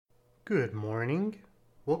Good morning.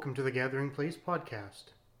 Welcome to the Gathering Place podcast.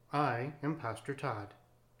 I am Pastor Todd.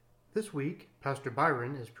 This week, Pastor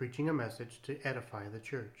Byron is preaching a message to edify the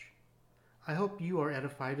church. I hope you are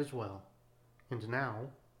edified as well. And now,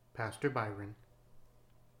 Pastor Byron.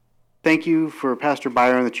 Thank you for Pastor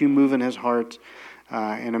Byron, that you move in his heart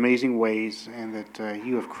in amazing ways, and that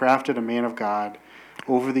you have crafted a man of God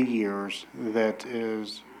over the years that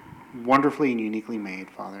is wonderfully and uniquely made,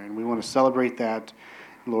 Father. And we want to celebrate that,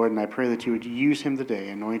 Lord, and I pray that you would use him today,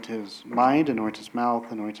 anoint his mind, anoint his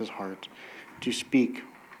mouth, anoint his heart to speak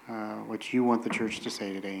what you want the church to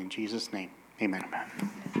say today. In Jesus' name, amen.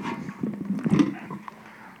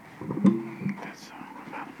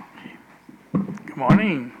 Good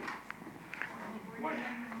morning.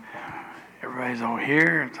 Everybody's over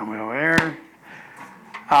here, somebody over there.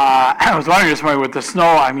 I was wondering this morning with the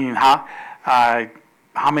snow,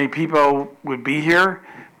 how many people would be here?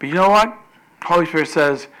 But you know what? Holy Spirit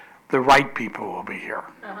says the right people will be here.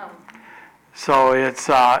 Uh-huh. So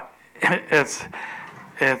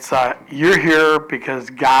you're here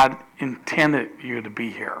because God intended you to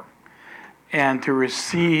be here and to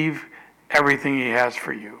receive everything He has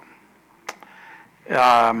for you.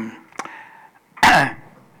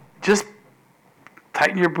 Just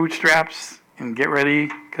tighten your bootstraps and get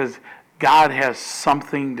ready, because God has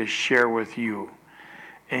something to share with you.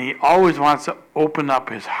 And He always wants to open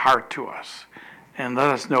up His heart to us and let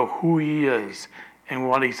us know who He is and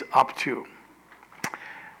what He's up to.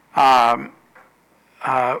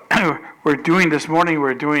 We're doing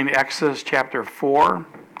Exodus chapter 4.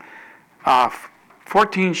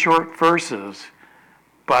 14 short verses,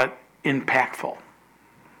 but impactful.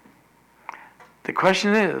 The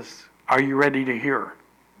question is, are you ready to hear?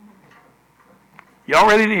 Y'all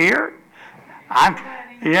ready to hear? I'm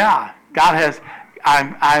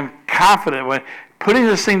confident when putting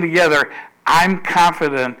this thing together. I'm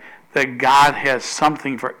confident that God has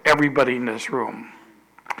something for everybody in this room,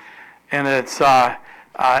 and it's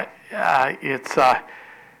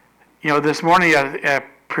this morning at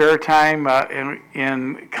prayer time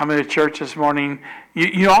in coming to church this morning.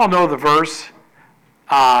 You all know the verse.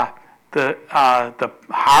 The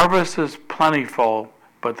harvest is plentiful,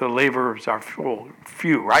 but the laborers are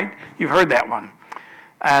few, right? You've heard that one.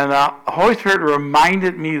 And the Holy Spirit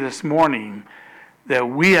reminded me this morning that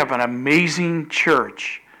we have an amazing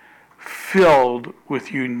church filled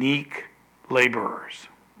with unique laborers.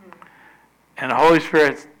 And the Holy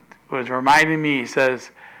Spirit was reminding me, He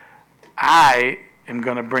says, I am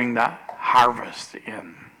going to bring the harvest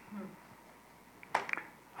in.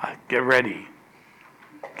 Get ready.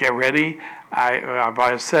 Get ready.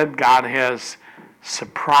 I've said God has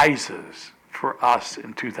surprises for us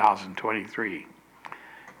in 2023.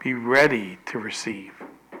 Be ready to receive.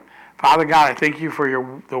 Father God, I thank you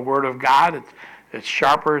for the Word of God. It's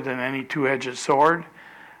sharper than any two-edged sword.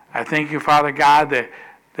 I thank you, Father God,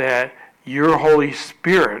 that your Holy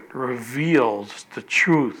Spirit reveals the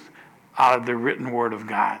truth out of the written Word of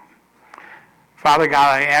God. Father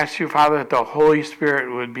God, I ask you, Father, that the Holy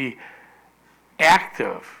Spirit would be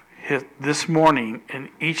active this morning in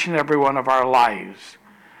each and every one of our lives,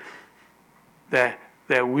 that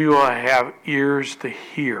we will have ears to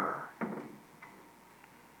hear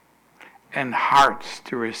and hearts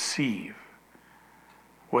to receive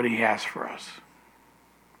what He has for us.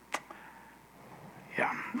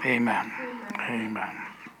 Yeah, amen. Amen.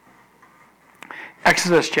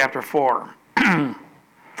 Exodus chapter 4.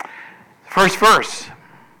 First verse.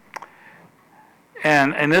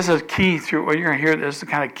 And this is key through what you're going to hear. This is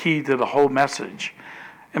kind of key to the whole message.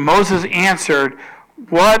 And Moses answered,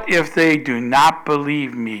 "What if they do not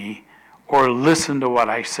believe me or listen to what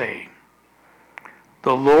I say?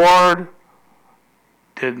 The Lord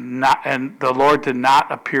did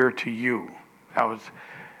not appear to you." That was,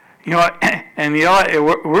 and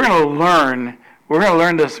we're going to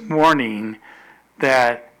learn this morning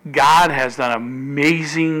that God has an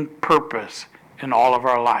amazing purpose in all of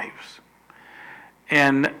our lives.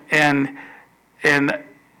 And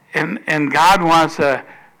God wants to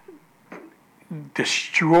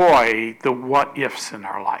destroy the what ifs in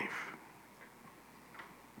our life.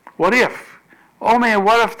 What if? Oh man,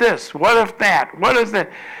 what if this? What if that? What is that?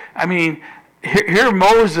 I mean, here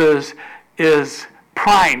Moses is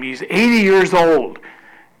prime. He's 80 years old,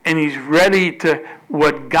 and he's ready to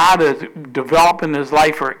what God has developed in his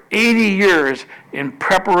life for 80 years in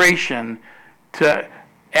preparation to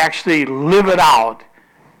actually live it out.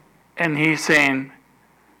 And he's saying,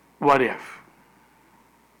 what if?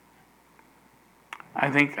 I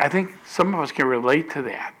think some of us can relate to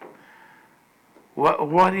that.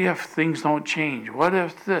 What if things don't change? What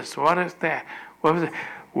if this? What if that? What if that?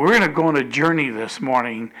 We're going to go on a journey this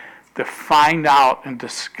morning to find out and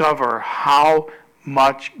discover how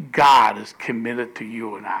much God is committed to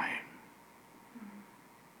you and I.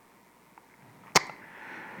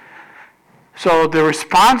 So the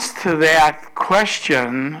response to that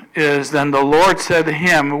question is, then the Lord said to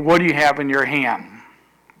him, what do you have in your hand?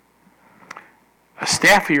 A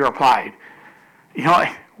staff, he replied. You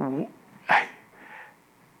know,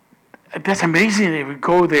 that's amazing. They would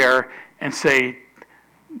go there and say,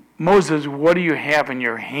 Moses, what do you have in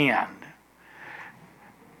your hand?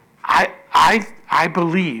 I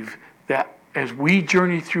believe that as we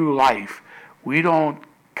journey through life, we don't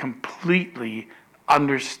completely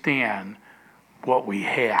understand what we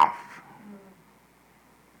have,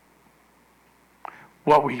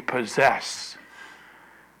 what we possess,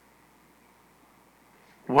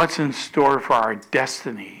 what's in store for our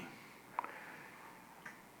destiny.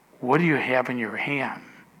 What do you have in your hand?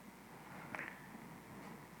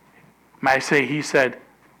 Might I say, he said,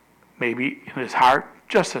 maybe in his heart,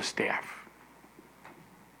 just a staff.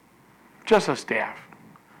 Just a staff.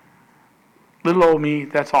 Little old me,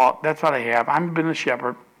 that's all. That's what I have. I've been a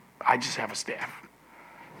shepherd. I just have a staff.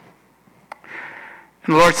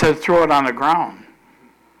 And the Lord said, throw it on the ground.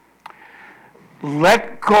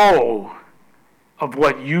 Let go of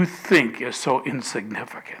what you think is so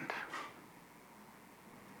insignificant.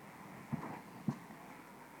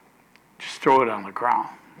 Just throw it on the ground.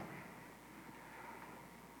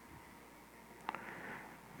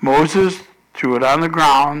 Moses threw it on the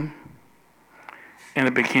ground, and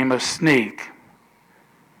it became a snake.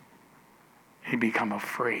 He became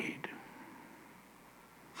afraid.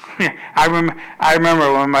 I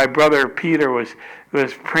remember when my brother Peter was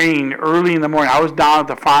praying early in the morning. I was down at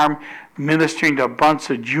the farm ministering to a bunch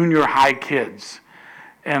of junior high kids.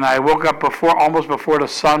 And I woke up almost before the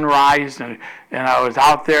sun rised, and I was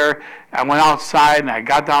out there. I went outside, and I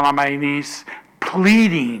got down on my knees,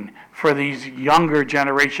 pleading for these younger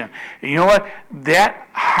generation. And you know what? That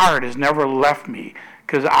heart has never left me,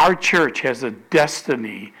 because our church has a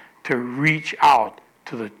destiny to reach out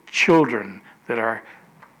to the children that are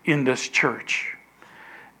in this church.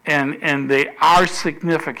 And they are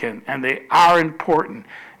significant, and they are important,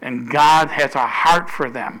 and God has a heart for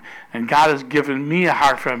them, and God has given me a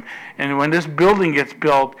heart for them. And when this building gets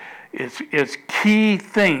built, its key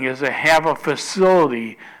thing is to have a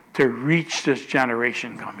facility to reach this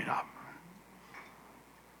generation coming up.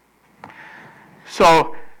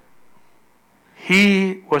 So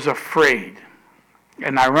he was afraid.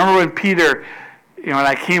 And I remember when Peter, when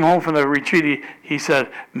I came home from the retreat, he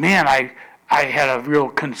said, man, I had a real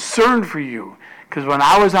concern for you. Because when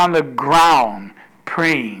I was on the ground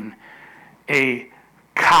praying, a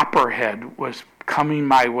copperhead was coming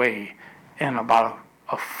my way and about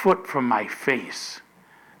a foot from my face.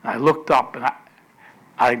 And I looked up, and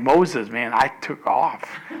like Moses, man, I took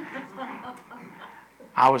off.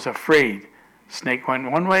 I was afraid. Snake went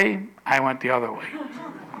one way, I went the other way.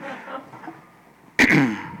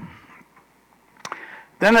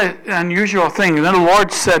 Then an unusual thing. Then the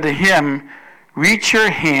Lord said to him, reach your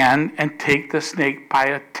hand and take the snake by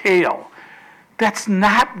a tail. That's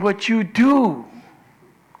not what you do.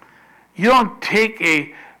 You don't take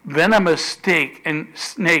a venomous snake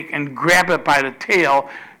and grab it by the tail.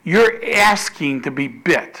 You're asking to be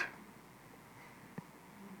bit.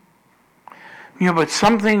 But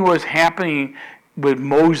something was happening with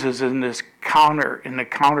Moses in the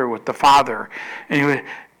encounter with the Father.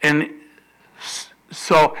 And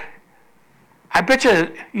so I bet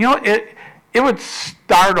you, it would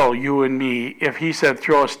startle you and me if he said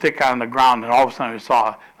throw a stick on the ground and all of a sudden we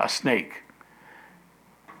saw a snake.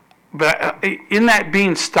 But in that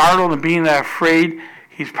being startled and being that afraid,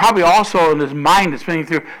 he's probably also in his mind is spinning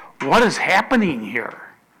through, what is happening here?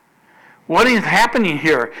 What is happening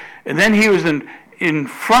here? And then he was in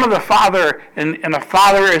front of the Father, and the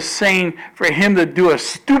Father is saying for him to do a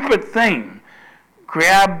stupid thing.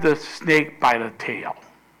 Grab the snake by the tail.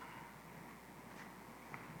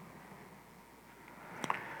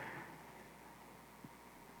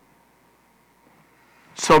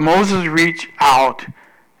 So Moses reached out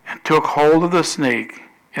and took hold of the snake,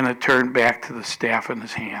 and it turned back to the staff in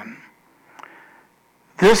his hand.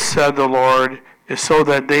 This, said the Lord, is so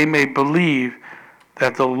that they may believe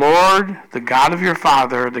that the Lord, the God of your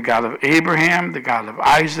father, the God of Abraham, the God of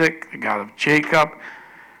Isaac, the God of Jacob,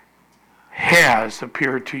 has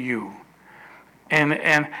appeared to you.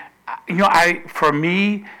 And for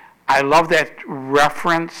me, I love that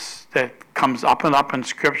reference that comes up and up in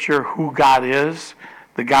Scripture, who God is.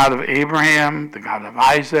 The God of Abraham, the God of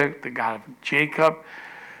Isaac, the God of Jacob.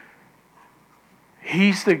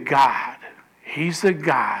 He's the God. He's the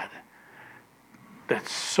God that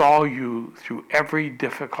saw you through every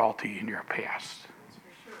difficulty in your past.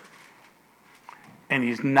 And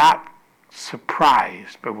he's not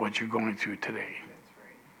surprised by what you're going through today.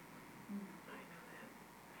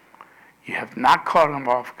 You have not caught him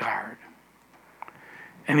off guard.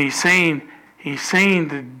 And he's saying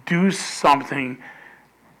to do something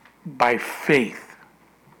by faith,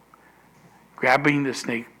 grabbing the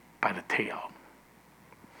snake by the tail.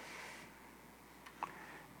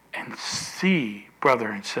 And see, brother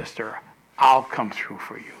and sister, I'll come through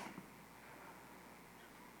for you.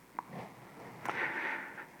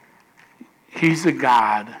 He's the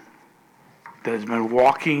God that has been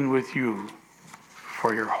walking with you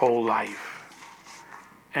for your whole life.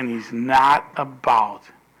 And he's not about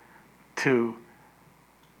to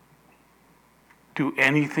do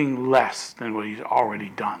anything less than what he's already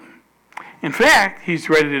done. In fact, he's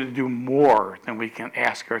ready to do more than we can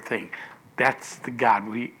ask or think. That's the God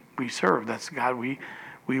we serve. That's the God we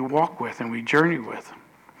walk with and we journey with.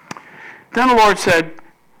 Then the Lord said,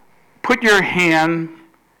 put your hand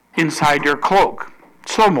inside your cloak.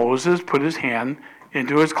 So Moses put his hand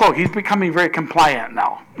into his cloak. He's becoming very compliant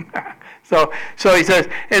now. So he says,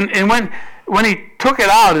 and when he took it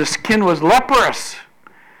out, his skin was leprous.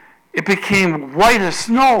 It became white as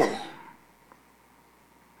snow.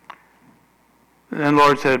 Then the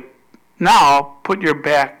Lord said, now put it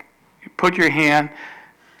back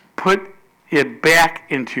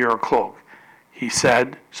into your cloak. He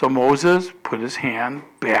said, so Moses put his hand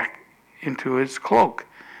back into his cloak.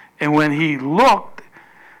 And when he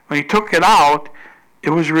took it out,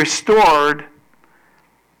 it was restored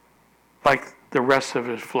like the rest of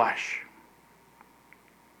his flesh.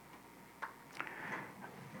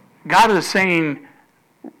 God is saying,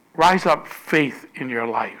 rise up faith in your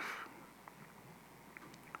life.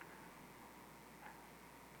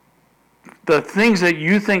 The things that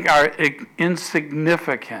you think are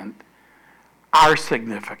insignificant are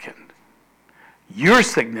significant. You're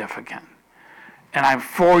significant. And I'm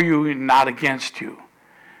for you, not against you.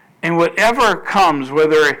 And whatever comes,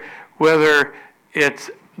 whether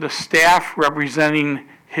it's the staff representing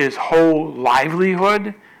his whole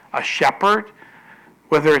livelihood, a shepherd,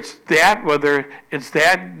 whether it's that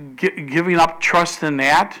giving up trust in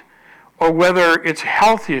that, or whether it's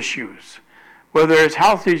health issues,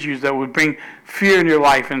 that would bring fear in your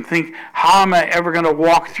life and think, how am I ever going to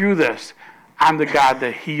walk through this? I'm the God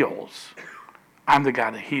that heals. I'm the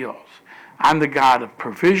God that heals. I'm the God of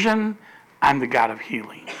provision. I'm the God of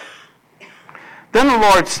healing. Then the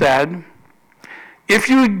Lord said, if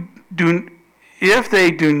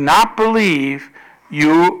they do not believe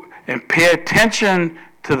you and pay attention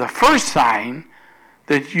to the first sign,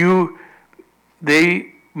 they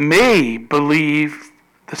may believe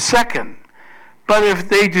the second. But if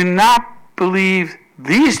they do not believe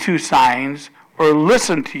these two signs or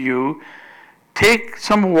listen to you, take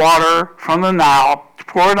some water from the Nile,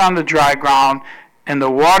 pour it on the dry ground, and the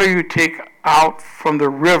water you take out from the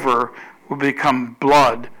river will become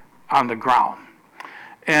blood on the ground.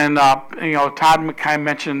 And, Todd kind of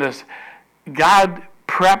mentioned this. God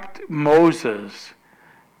prepped Moses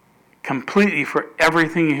completely for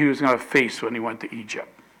everything he was going to face when he went to Egypt.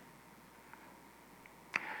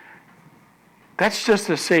 That's just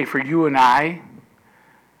to say, for you and I,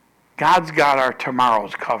 God's got our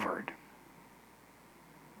tomorrows covered.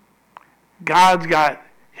 God's got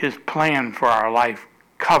his plan for our life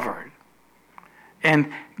covered.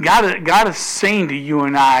 And God is saying to you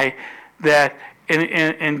and I that,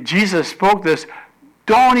 and Jesus spoke this,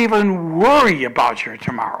 don't even worry about your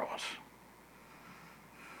tomorrows.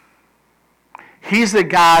 He's the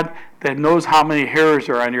God that knows how many hairs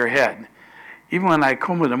are on your head. Even when I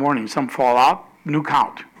comb in the morning, some fall out, new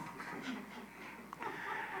count.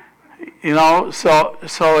 So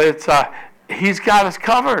it's he's got us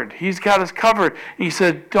covered. He's got us covered. He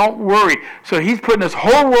said, don't worry. So he's putting this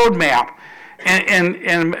whole roadmap. And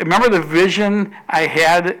remember the vision I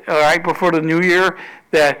had right before the new year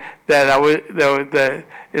that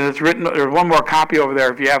it's written. There's one more copy over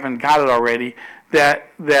there if you haven't got it already. That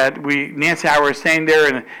Nancy and I were staying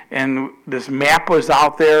there, and this map was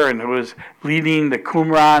out there, and it was leading the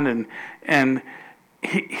Qumran, and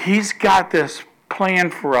he's got this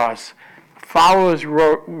plan for us. Follow his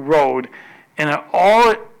road, and it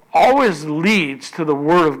always leads to the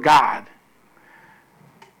Word of God.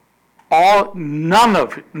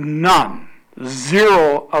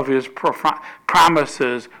 Zero of his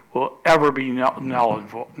promises will ever be null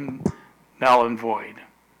and void.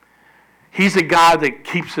 He's a God that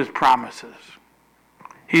keeps his promises.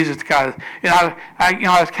 He's a God.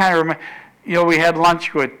 I was kind of we had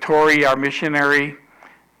lunch with Tori, our missionary,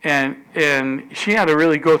 And she had to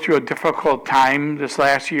really go through a difficult time this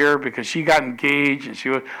last year because she got engaged and she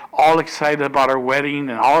was all excited about her wedding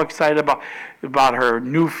and all excited about her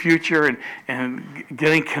new future and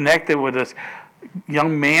getting connected with this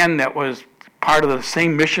young man that was part of the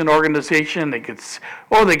same mission organization. They could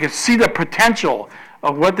see the potential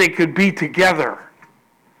of what they could be together.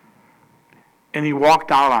 And he walked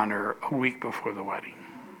out on her a week before the wedding.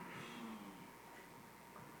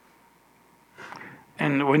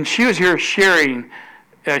 And when she was here sharing,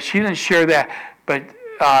 she didn't share that, but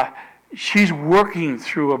she's working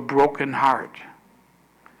through a broken heart.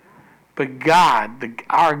 But God,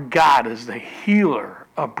 our God is the healer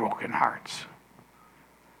of broken hearts.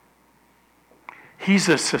 He's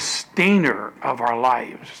a sustainer of our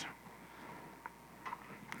lives.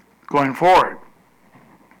 Going forward,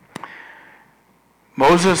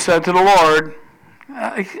 Moses said to the Lord,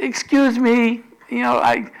 excuse me,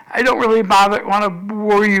 I don't really want to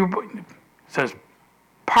worry you. He says,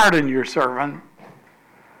 pardon your servant.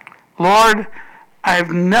 Lord,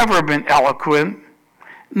 I've never been eloquent,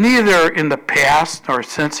 neither in the past nor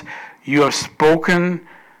since you have spoken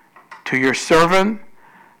to your servant.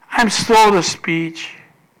 I'm slow to speech.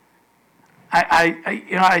 You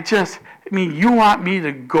want me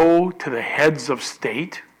to go to the heads of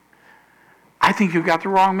state? I think you got the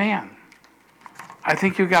wrong man.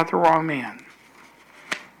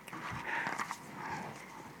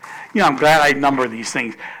 I'm glad I number these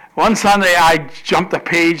things. One Sunday I jumped a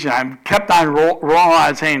page and I kept on rolling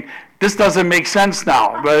on saying, this doesn't make sense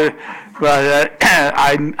now. But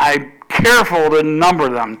I'm careful to number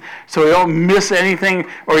them so you don't miss anything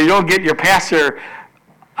or you don't get your pastor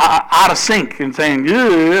out of sync and saying,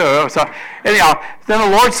 ugh. So anyhow, then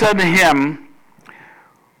the Lord said to him,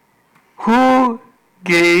 who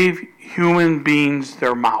gave human beings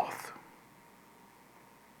their mouth?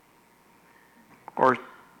 Or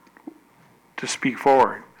to speak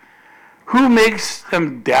forward. Who makes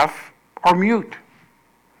them deaf or mute?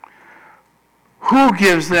 Who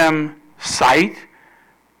gives them sight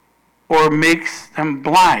or makes them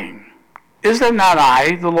blind? Is it not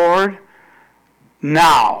I, the Lord?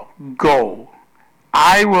 Now go.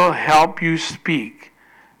 I will help you speak,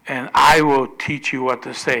 and I will teach you what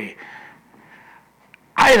to say.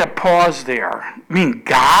 I had to pause there.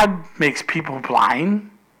 God makes people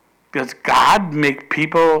blind? Does God make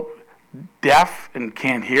people deaf and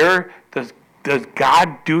can't hear? Does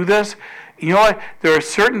God do this? You know what? There are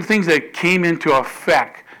certain things that came into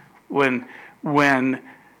effect when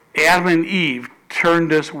Adam and Eve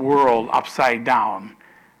turned this world upside down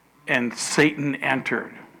and Satan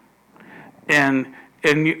entered. And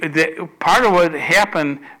part of what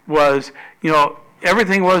happened was,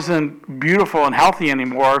 everything wasn't beautiful and healthy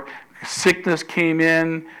anymore. Sickness came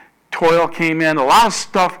in, toil came in, a lot of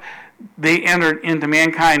stuff they entered into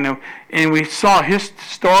mankind. And we saw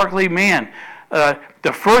historically,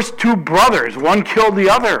 the first two brothers, one killed the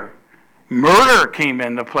other. Murder came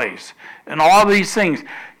into place. And all these things.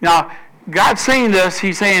 Now, God's saying this,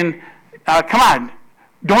 he's saying, come on,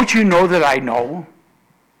 don't you know that I know?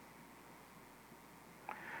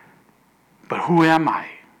 But who am I?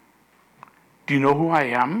 Do you know who I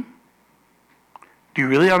am? Do you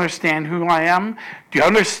really understand who I am? Do you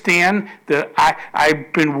understand that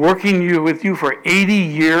I've been working with you for 80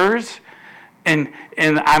 years? And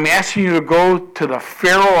I'm asking you to go to the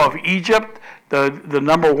Pharaoh of Egypt, the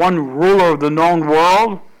number one ruler of the known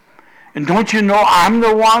world. And don't you know I'm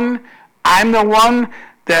the one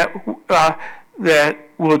that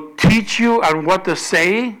will teach you on what to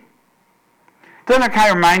say? Doesn't that kind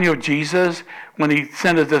of remind you of Jesus when he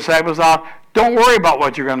sent his disciples out? Don't worry about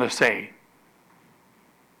what you're going to say.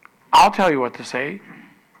 I'll tell you what to say.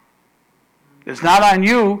 It's not on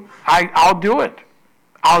you. I'll do it.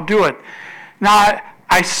 Now,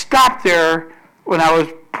 I stopped there when I was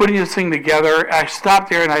putting this thing together. I stopped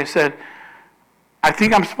there and I said, I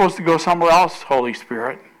think I'm supposed to go somewhere else, Holy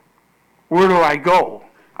Spirit. Where do I go?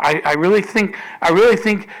 I really think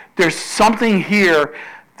there's something here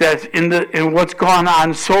that's in what's gone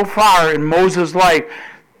on so far in Moses' life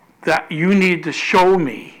that you need to show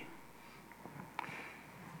me.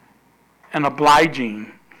 And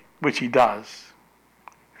obliging, which he does.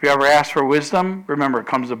 If you ever ask for wisdom, remember it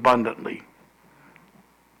comes abundantly.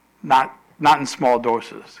 Not in small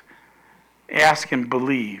doses. Ask and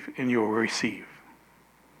believe, and you will receive.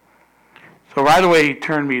 So right away,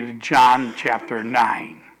 turn me to John chapter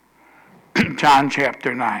 9. John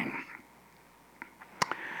chapter 9.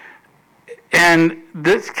 And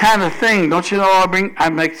this kind of thing, don't you know,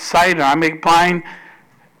 I'm excited, I'm blind.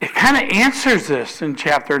 It kind of answers this in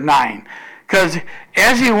chapter 9. Because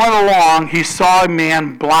as he went along, he saw a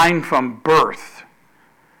man blind from birth.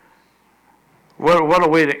 What a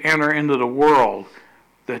way to enter into the world,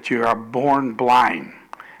 that you are born blind.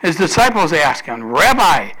 His disciples ask him,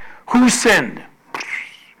 Rabbi, who sinned?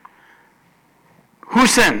 Who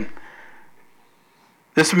sinned?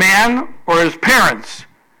 This man or his parents,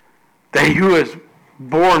 that he was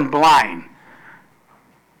born blind?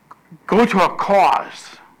 Go to a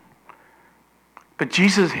cause. But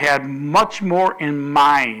Jesus had much more in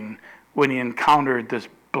mind when he encountered this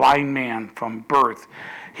blind man from birth.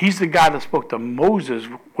 He's the guy that spoke to Moses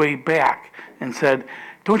way back and said,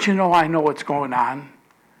 don't you know I know what's going on?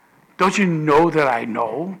 Don't you know that I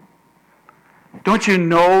know? Don't you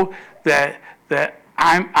know that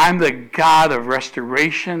I'm the God of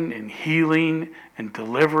restoration and healing and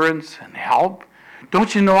deliverance and help?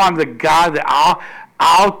 Don't you know I'm the God that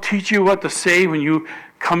I'll teach you what to say when you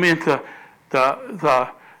come into the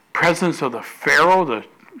presence of the Pharaoh, the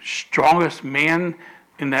strongest man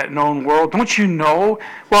in that known world? Don't you know?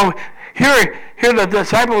 Well, here the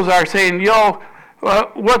disciples are saying,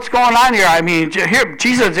 what's going on here? I mean, here,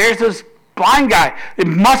 Jesus, there's this blind guy. There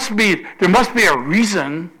must be a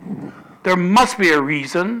reason. There must be a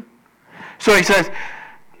reason. So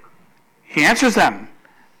he answers them,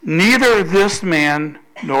 neither this man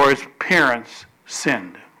nor his parents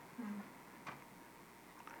sinned.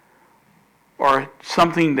 Or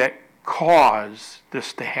something that caused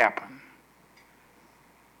this to happen.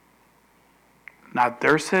 Not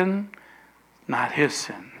their sin, not his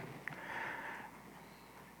sin.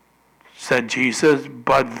 Said Jesus,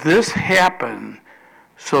 but this happened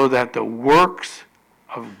so that the works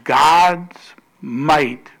of God's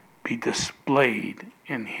might be displayed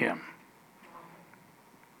in him.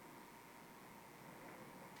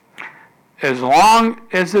 As long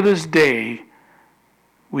as it is day,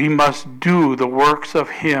 we must do the works of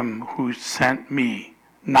him who sent me.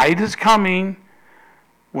 Night is coming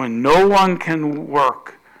when no one can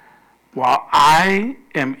work. While I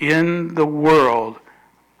am in the world,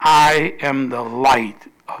 I am the light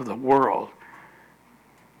of the world.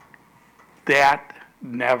 That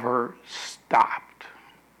never stopped.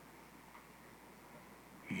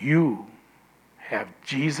 You have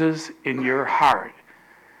Jesus in your heart,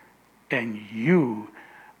 and you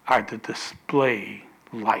are to display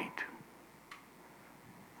light,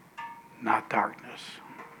 not darkness.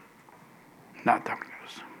 Not darkness.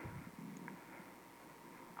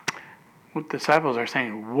 What the disciples are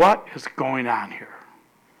saying, what is going on here?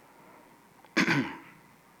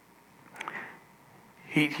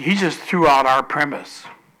 He just threw out our premise.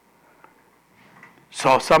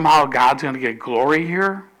 So somehow God's going to get glory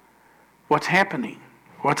here? What's happening?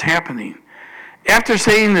 What's happening? After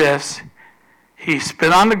saying this, he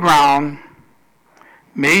spit on the ground,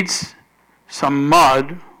 made some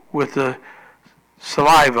mud with the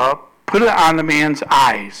saliva, put it on the man's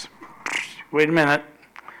eyes. Wait a minute.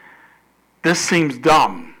 This seems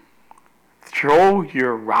dumb. Throw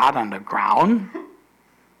your rod on the ground?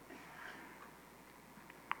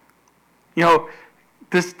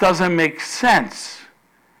 This doesn't make sense.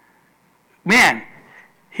 Man,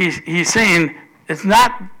 he's saying it's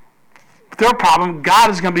not their problem. God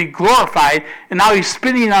is going to be glorified, and now he's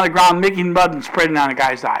spitting on the ground, making mud and spreading on a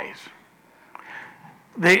guy's eyes.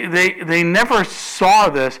 They never saw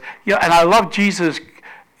this. And I love Jesus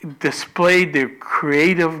displayed the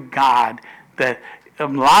creative God, that a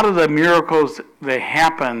lot of the miracles that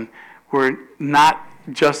happened were not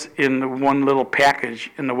just in one little package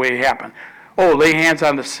in the way it happened. Oh, lay hands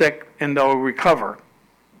on the sick and they'll recover.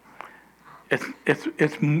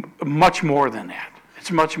 It's much more than that.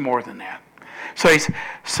 It's much more than that. So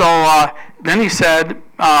then he said,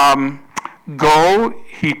 go,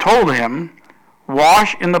 he told him,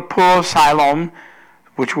 wash in the pool of Siloam,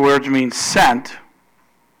 which words mean sent.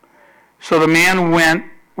 So the man went,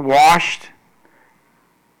 washed,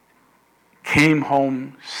 came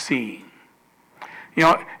home seeing.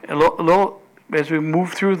 A little as we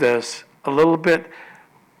move through this, a little bit,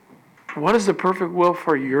 what is the perfect will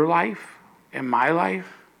for your life and my life?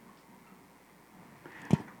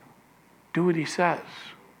 Do what he says.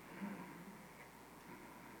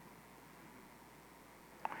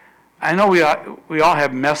 I know we all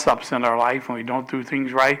have mess ups in our life when we don't do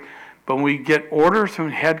things right, but when we get orders from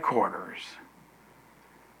headquarters,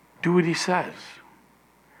 do what he says.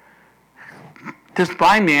 This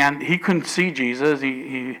blind man, he couldn't see Jesus.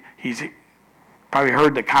 He's probably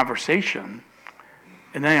heard the conversation,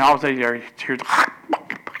 and then all of a sudden he hears,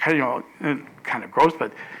 kind of gross,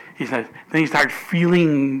 but he said. Then he started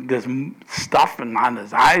feeling this stuff on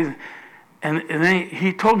his eyes, and then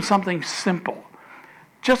he told him something simple: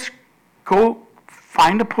 just go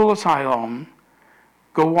find a pool of Siloam,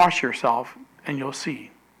 go wash yourself, and you'll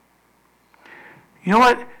see. You know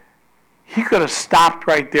what? he could have stopped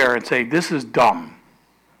right there and say, this is dumb.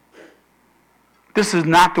 This is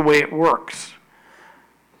not the way it works.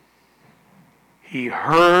 He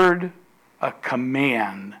heard a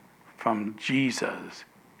command from Jesus,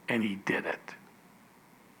 and he did it.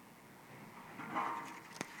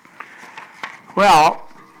 Well,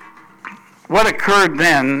 what occurred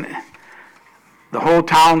then, the whole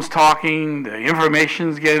town's talking, the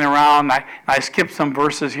information's getting around. I skipped some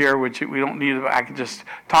verses here, which we don't need. I could just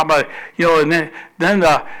talk about it. And then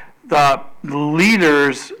the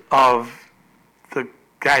leaders of the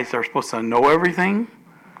guys that are supposed to know everything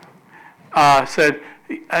said,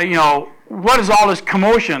 what is all this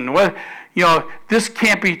commotion? What, this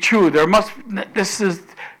can't be true. This is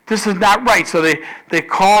not right. So they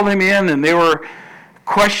called him in, and they were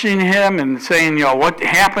questioning him and saying, what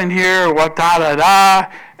happened here, what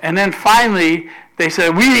da-da-da. And then finally, they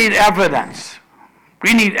said, we need evidence.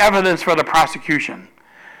 We need evidence for the prosecution.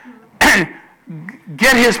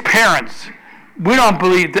 Get his parents. We don't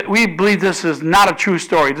believe that. We believe this is not a true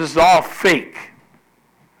story. This is all fake.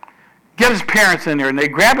 Get his parents in there. And they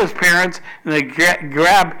grab his parents, and they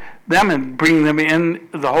grab them and bring them in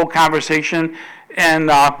the whole conversation. And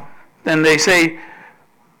then they say,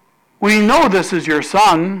 we know this is your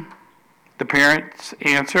son, the parents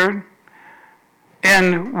answered.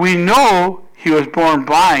 And we know he was born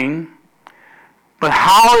blind. But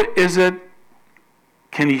how is it,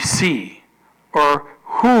 can he see? Or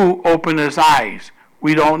who opened his eyes?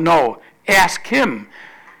 We don't know. Ask him.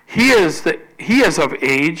 He is of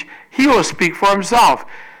age. He will speak for himself.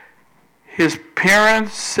 His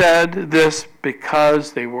parents said this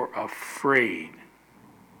because they were afraid.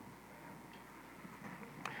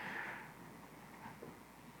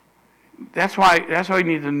 That's why we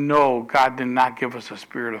need to know God did not give us a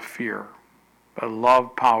spirit of fear, but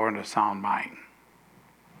love, power, and a sound mind.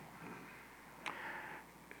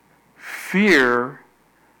 Fear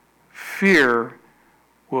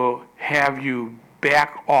will have you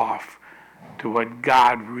back off to what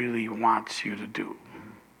God really wants you to do.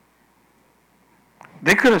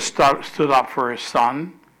 They could have stood up for their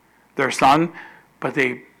son, but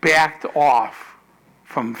they backed off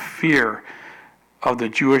from fear of the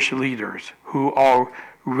Jewish leaders who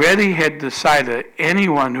already had decided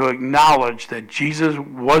anyone who acknowledged that Jesus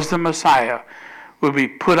was the Messiah would be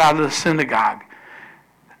put out of the synagogue.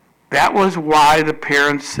 That was why the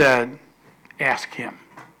parents said, ask him.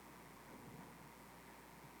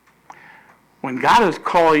 When God is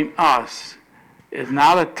calling us, it's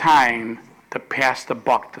not a time to pass the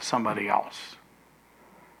buck to somebody else.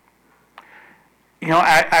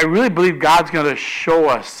 I really believe God's going to show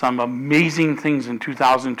us some amazing things in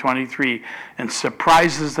 2023 and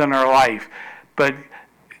surprises in our life. But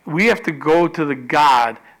we have to go to the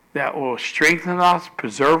God that will strengthen us,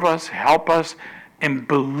 preserve us, help us, and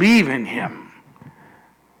believe in him.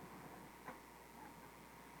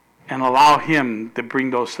 And allow him to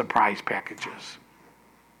bring those surprise packages.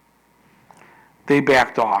 They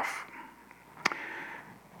backed off.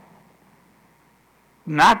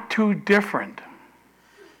 Not too different.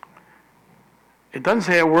 It doesn't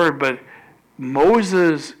say a word, but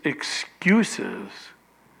Moses' excuses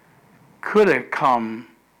could have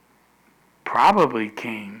probably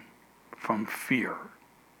came from fear.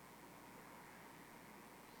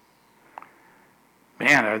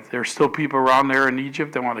 Man, there's still people around there in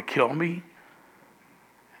Egypt that want to kill me.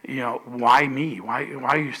 Why me? Why?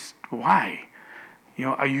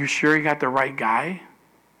 Are you sure you got the right guy?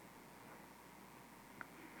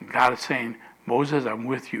 God is saying, Moses, I'm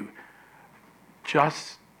with you.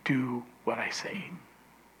 Just do what I say.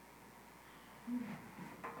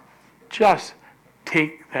 Just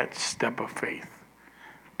take that step of faith.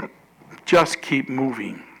 Just keep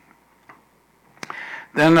moving.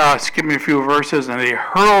 Then skip me a few verses, and they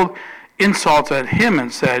hurled insults at him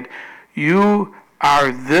and said, you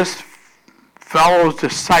are this fellow's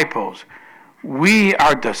disciples. We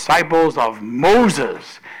are disciples of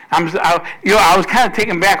Moses. I was kind of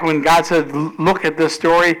taken back when God said, look at this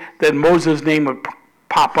story, that Moses' name would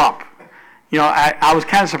pop up. I was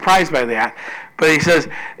kind of surprised by that. But he says,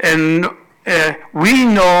 and we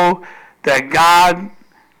know that God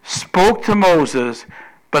spoke to Moses,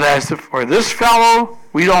 but as for this fellow,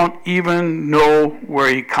 we don't even know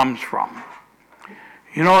where he comes from.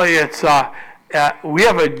 It's we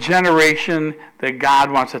have a generation that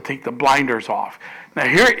God wants to take the blinders off. Now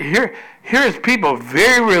here's people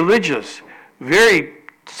very religious, very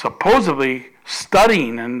supposedly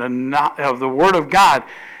studying of the Word of God,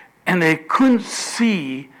 and they couldn't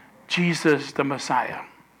see Jesus the Messiah.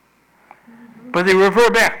 But they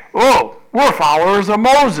revert back. Oh, we're followers of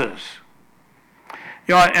Moses.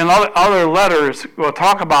 In other letters, we'll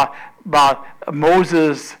talk about about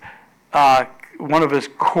Moses, one of his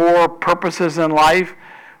core purposes in life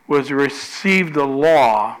was to receive the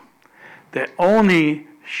law that only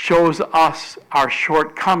shows us our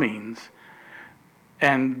shortcomings,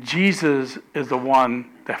 and Jesus is the one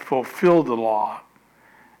that fulfilled the law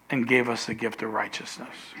and gave us the gift of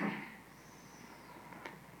righteousness.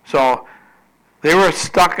 So they were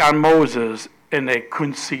stuck on Moses and they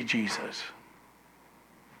couldn't see Jesus.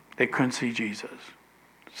 They couldn't see Jesus.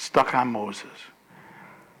 Stuck on Moses.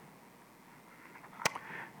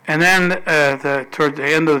 And then toward the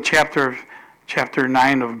end of the chapter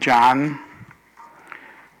 9 of John,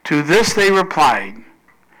 to this they replied,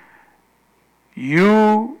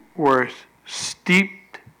 you were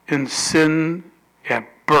steeped in sin at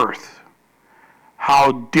birth.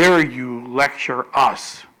 How dare you lecture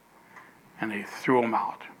us? And they threw him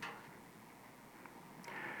out.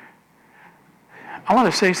 I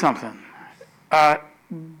want to say something.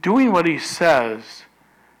 Doing what he says,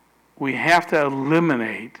 we have to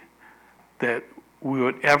eliminate that we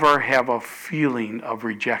would ever have a feeling of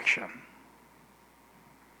rejection.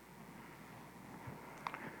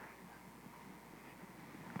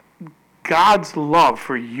 God's love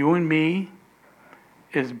for you and me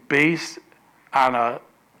is based on a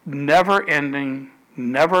never-ending,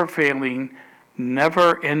 never-failing,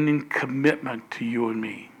 never-ending commitment to you and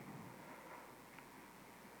me.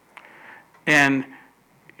 And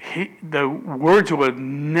the words would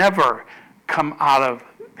never come out of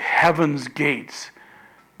heaven's gates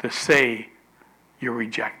to say you're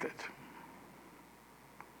rejected.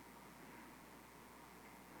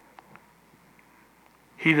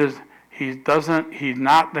 He's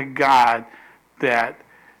not the God that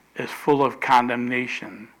is full of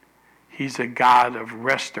condemnation. He's a God of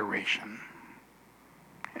restoration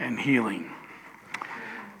and healing.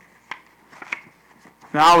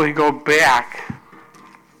 Now we go back,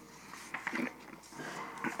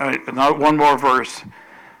 one more verse.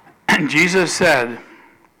 And Jesus said,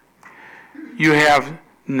 you have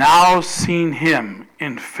now seen him.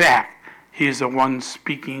 In fact, he is the one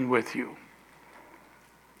speaking with you.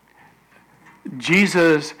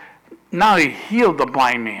 Jesus, not only healed the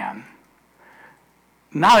blind man,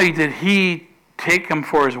 not only did he take him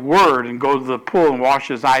for his word and go to the pool and wash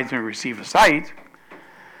his eyes and receive a sight,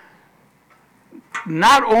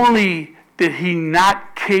 not only did he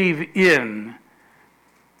not cave in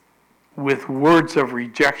with words of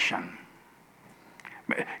rejection.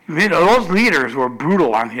 Those leaders were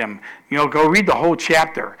brutal on him. Go read the whole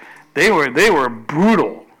chapter. They were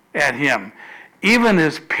brutal at him. Even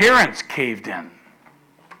his parents caved in.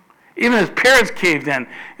 Even his parents caved in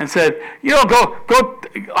and said, go,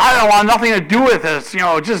 I don't want nothing to do with this.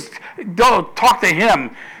 Just don't talk to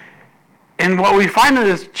him. And what we find in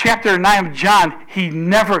this chapter 9 of John, he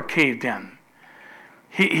never caved in.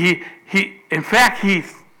 In fact, he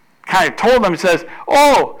kind of told them, he says,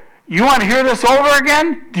 oh, you want to hear this over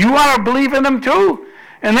again? Do you want to believe in him too?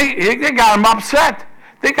 And they got him upset.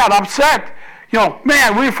 They got upset.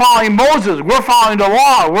 Man, we're following Moses. We're following the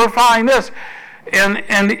law. We're following this.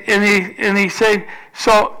 And he said,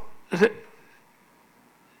 so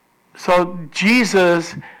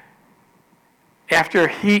Jesus, after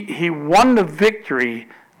he won the victory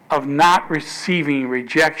of not receiving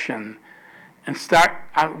rejection and start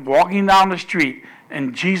walking down the street,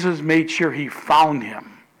 and Jesus made sure he found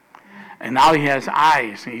him. And now he has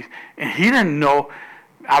eyes. And he didn't know,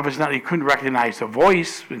 obviously he couldn't recognize the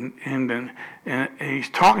voice. And he's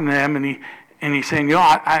talking to him, and he's saying,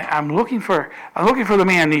 I'm looking for the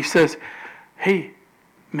man. And he says, hey,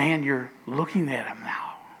 man, you're looking at him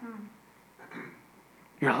now.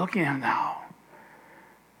 You're looking at him now.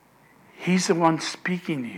 He's the one speaking to you.